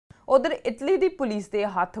उधर इटली की पुलिस के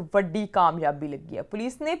हथ वड्डी कामयाबी लगी है।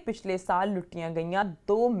 पुलिस ने पिछले साल लुटियां गई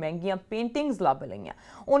 2 महंगियां पेंटिंग्स लभ लईआं।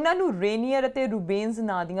 उन्होंने रेनियर और रूबेन्स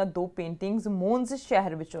नां दीआं 2 पेंटिंग्स मोन्स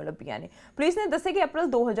शहर विचों लभीआं ने। पुलिस ने दस्सिआ कि अप्रैल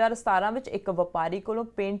 2017 में एक व्यापारी कोलों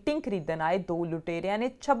पेंटिंग खरीदण आए 2 लुटेरियां ने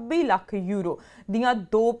 26 लाख यूरो दीआं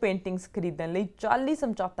 2 पेंटिंग्स खरीदण लई जाली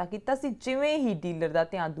समझौता कीता सी। जिवें ही डीलर का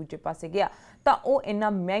ध्यान दूजे पासे गया तो वह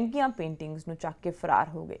इन्हां महंगियां पेंटिंग्स नूं चक के फरार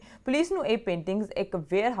हो गए। पुलिस नूं ये पेंटिंग्स एक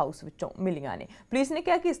वेयर हाउस विचों मिलियां ने। पुलिस ने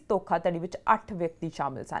कहा कि इस धोखाधड़ी विच 8 व्यक्ति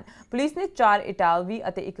शामिल सन। पुलिस ने 4 इटालवी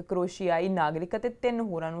और 1 क्रोशियाई नागरिक और 3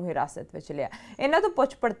 होरां नूं हिरासत विच लिया। इन्हां तों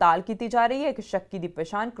पुछ पड़ताल की जा रही है। एक शक्की की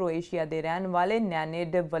पछाण क्रोएशिया के रहने वाले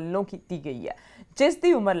नैनेड वल्लों की गई है,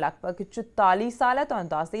 जिसकी उम्र लगभग 44 साल है। तुहानूं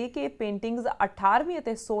दस दईए कि पेंटिंग्स 18वीं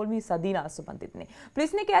और 16वीं सदी नाल संबंधित ने।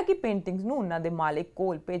 पुलिस ने कहा कि पेंटिंग्स नूं उन्हां दे मालिक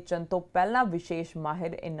कोल भेजण तों पहलां विशेष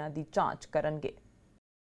माहिर इन्हां दी जांच करनगे।